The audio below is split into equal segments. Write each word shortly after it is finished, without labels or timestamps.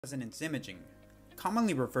Resonance imaging,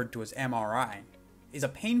 commonly referred to as MRI, is a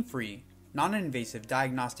pain-free, non-invasive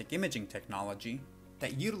diagnostic imaging technology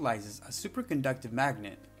that utilizes a superconductive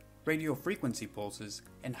magnet, radio frequency pulses,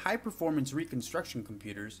 and high-performance reconstruction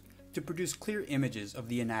computers to produce clear images of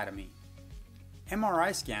the anatomy.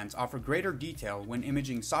 MRI scans offer greater detail when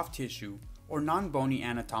imaging soft tissue or non-bony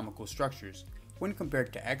anatomical structures when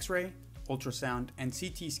compared to X-ray, ultrasound, and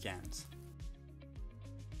CT scans.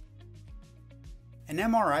 An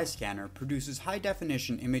MRI scanner produces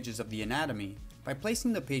high-definition images of the anatomy by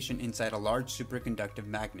placing the patient inside a large superconductive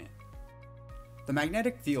magnet. The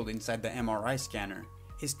magnetic field inside the MRI scanner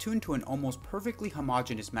is tuned to an almost perfectly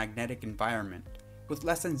homogeneous magnetic environment with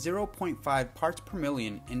less than 0.5 parts per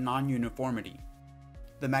million in non-uniformity.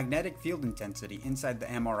 The magnetic field intensity inside the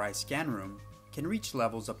MRI scan room can reach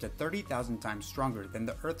levels up to 30,000 times stronger than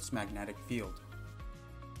the Earth's magnetic field.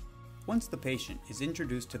 Once the patient is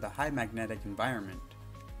introduced to the high magnetic environment,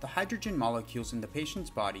 the hydrogen molecules in the patient's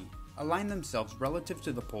body align themselves relative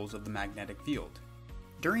to the poles of the magnetic field.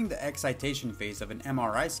 During the excitation phase of an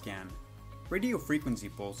MRI scan, radio frequency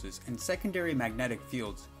pulses and secondary magnetic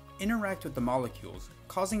fields interact with the molecules,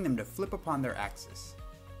 causing them to flip upon their axis.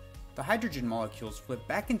 The hydrogen molecules flip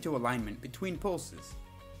back into alignment between pulses.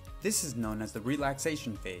 This is known as the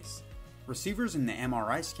relaxation phase. Receivers in the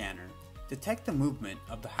MRI scanner detect the movement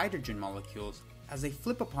of the hydrogen molecules as they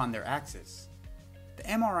flip upon their axis. The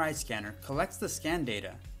MRI scanner collects the scan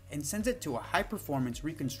data and sends it to a high-performance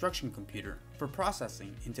reconstruction computer for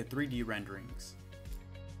processing into 3D renderings.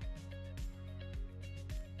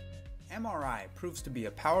 MRI proves to be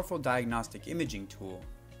a powerful diagnostic imaging tool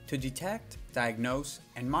to detect, diagnose,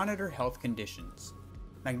 and monitor health conditions.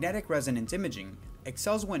 Magnetic resonance imaging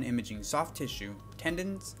excels when imaging soft tissue,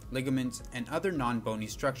 tendons, ligaments, and other non-bony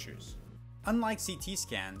structures. Unlike CT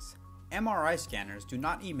scans, MRI scanners do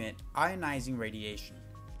not emit ionizing radiation.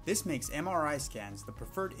 This makes MRI scans the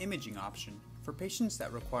preferred imaging option for patients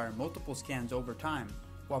that require multiple scans over time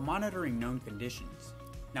while monitoring known conditions.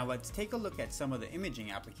 Now let's take a look at some of the imaging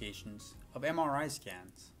applications of MRI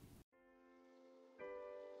scans.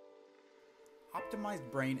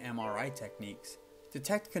 Optimized brain MRI techniques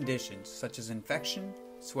detect conditions such as infection,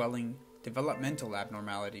 swelling, developmental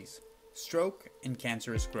abnormalities, stroke, and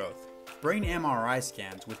cancerous growth. Brain MRI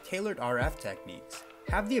scans with tailored RF techniques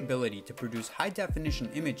have the ability to produce high-definition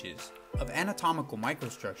images of anatomical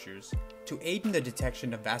microstructures to aid in the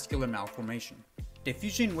detection of vascular malformation.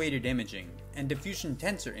 Diffusion-weighted imaging and diffusion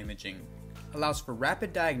tensor imaging allows for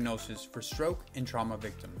rapid diagnosis for stroke and trauma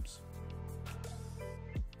victims.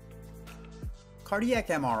 Cardiac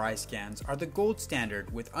MRI scans are the gold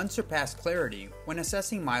standard with unsurpassed clarity when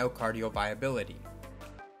assessing myocardial viability.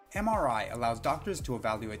 MRI allows doctors to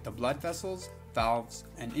evaluate the blood vessels, valves,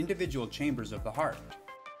 and individual chambers of the heart.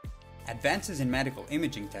 Advances in medical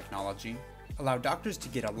imaging technology allow doctors to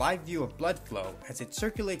get a live view of blood flow as it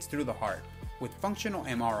circulates through the heart with functional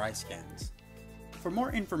MRI scans. For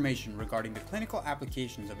more information regarding the clinical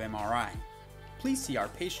applications of MRI, please see our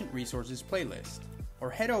patient resources playlist or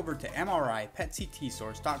head over to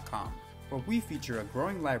MRIPETCTsource.com where we feature a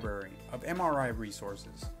growing library of MRI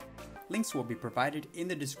resources. Links will be provided in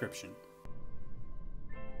the description.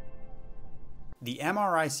 The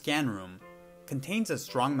MRI scan room contains a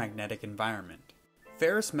strong magnetic environment.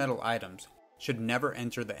 Ferrous metal items should never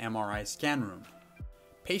enter the MRI scan room.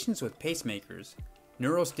 Patients with pacemakers,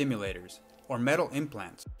 neurostimulators, or metal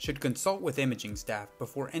implants should consult with imaging staff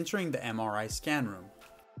before entering the MRI scan room.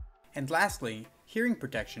 And lastly, hearing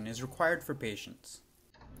protection is required for patients.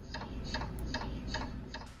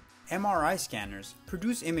 MRI scanners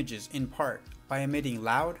produce images in part by emitting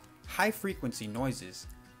loud, high-frequency noises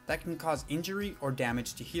that can cause injury or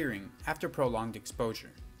damage to hearing after prolonged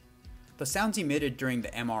exposure. The sounds emitted during the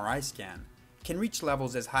MRI scan can reach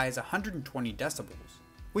levels as high as 120 decibels,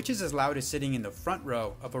 which is as loud as sitting in the front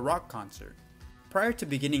row of a rock concert. Prior to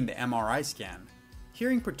beginning the MRI scan,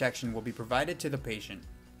 hearing protection will be provided to the patient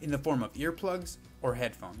in the form of earplugs or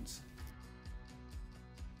headphones.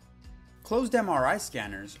 Closed MRI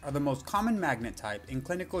scanners are the most common magnet type in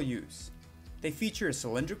clinical use. They feature a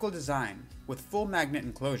cylindrical design with full magnet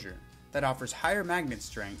enclosure that offers higher magnet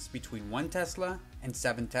strengths between 1 Tesla and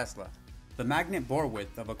 7 Tesla. The magnet bore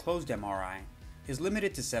width of a closed MRI is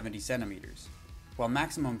limited to 70 centimeters, while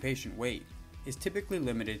maximum patient weight is typically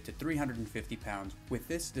limited to 350 pounds with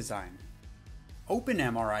this design. Open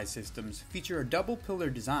MRI systems feature a double pillar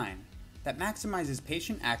design that maximizes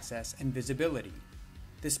patient access and visibility.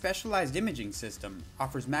 This specialized imaging system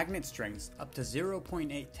offers magnet strengths up to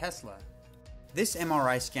 0.8 Tesla. This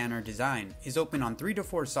MRI scanner design is open on 3 to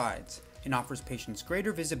 4 sides and offers patients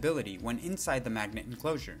greater visibility when inside the magnet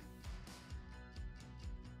enclosure.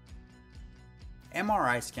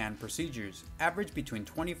 MRI scan procedures average between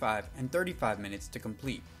 25 and 35 minutes to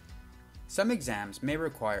complete. Some exams may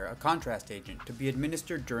require a contrast agent to be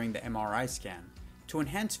administered during the MRI scan to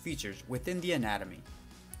enhance features within the anatomy.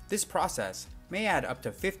 This process may add up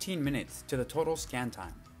to 15 minutes to the total scan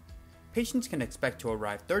time. Patients can expect to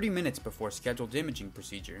arrive 30 minutes before scheduled imaging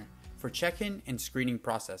procedure for check-in and screening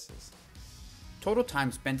processes. Total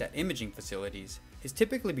time spent at imaging facilities is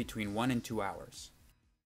typically between 1 and 2 hours.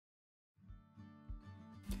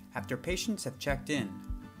 After patients have checked in,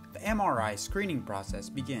 the MRI screening process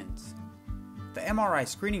begins. The MRI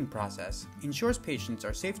screening process ensures patients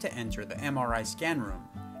are safe to enter the MRI scan room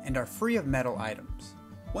and are free of metal items.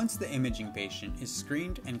 Once the imaging patient is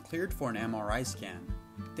screened and cleared for an MRI scan,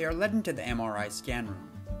 they are led into the MRI scan room.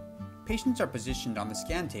 Patients are positioned on the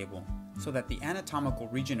scan table so that the anatomical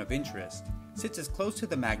region of interest sits as close to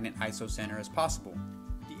the magnet isocenter as possible.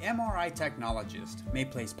 The MRI technologist may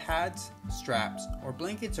place pads, straps, or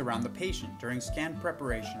blankets around the patient during scan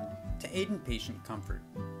preparation to aid in patient comfort.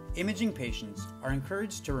 Imaging patients are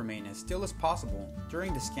encouraged to remain as still as possible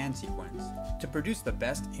during the scan sequence to produce the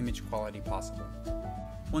best image quality possible.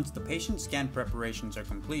 Once the patient's scan preparations are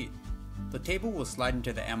complete, the table will slide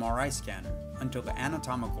into the MRI scanner until the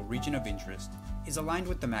anatomical region of interest is aligned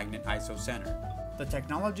with the magnet isocenter. The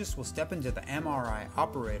technologist will step into the MRI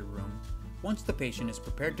operator room once the patient is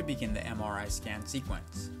prepared to begin the MRI scan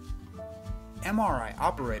sequence. MRI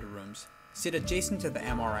operator rooms sit adjacent to the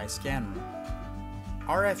MRI scan room.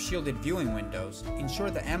 RF shielded viewing windows ensure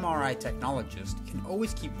the MRI technologist can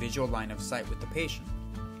always keep visual line of sight with the patient,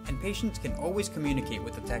 and patients can always communicate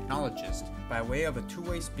with the technologist by way of a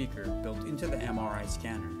two-way speaker built into the MRI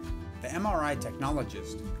scanner. The MRI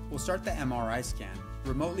technologist will start the MRI scan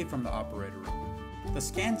remotely from the operator room. The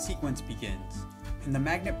scan sequence begins, and the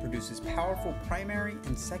magnet produces powerful primary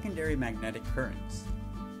and secondary magnetic currents.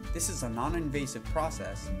 This is a non-invasive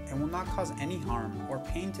process and will not cause any harm or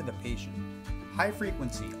pain to the patient.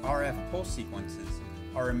 High-frequency RF pulse sequences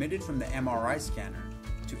are emitted from the MRI scanner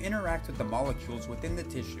to interact with the molecules within the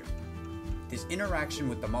tissue. This interaction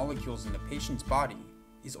with the molecules in the patient's body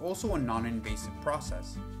is also a non-invasive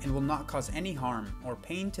process and will not cause any harm or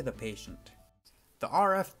pain to the patient. The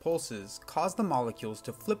RF pulses cause the molecules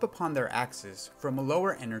to flip upon their axis from a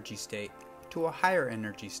lower energy state to a higher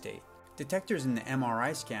energy state. Detectors in the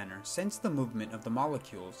MRI scanner sense the movement of the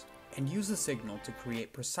molecules and use the signal to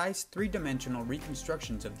create precise three-dimensional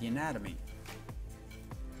reconstructions of the anatomy.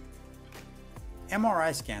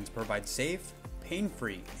 MRI scans provide safe,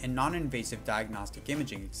 pain-free, and non-invasive diagnostic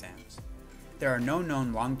imaging exams. There are no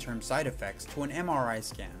known long-term side effects to an MRI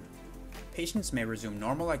scan. Patients may resume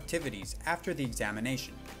normal activities after the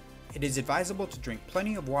examination. It is advisable to drink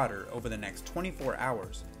plenty of water over the next 24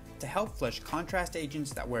 hours to help flush contrast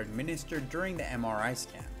agents that were administered during the MRI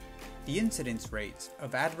scan. The incidence rates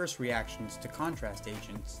of adverse reactions to contrast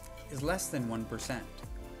agents is less than 1%.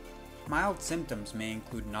 Mild symptoms may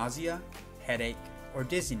include nausea, headache, or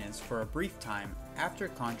dizziness for a brief time after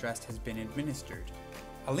contrast has been administered.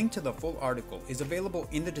 A link to the full article is available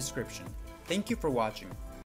in the description. Thank you for watching.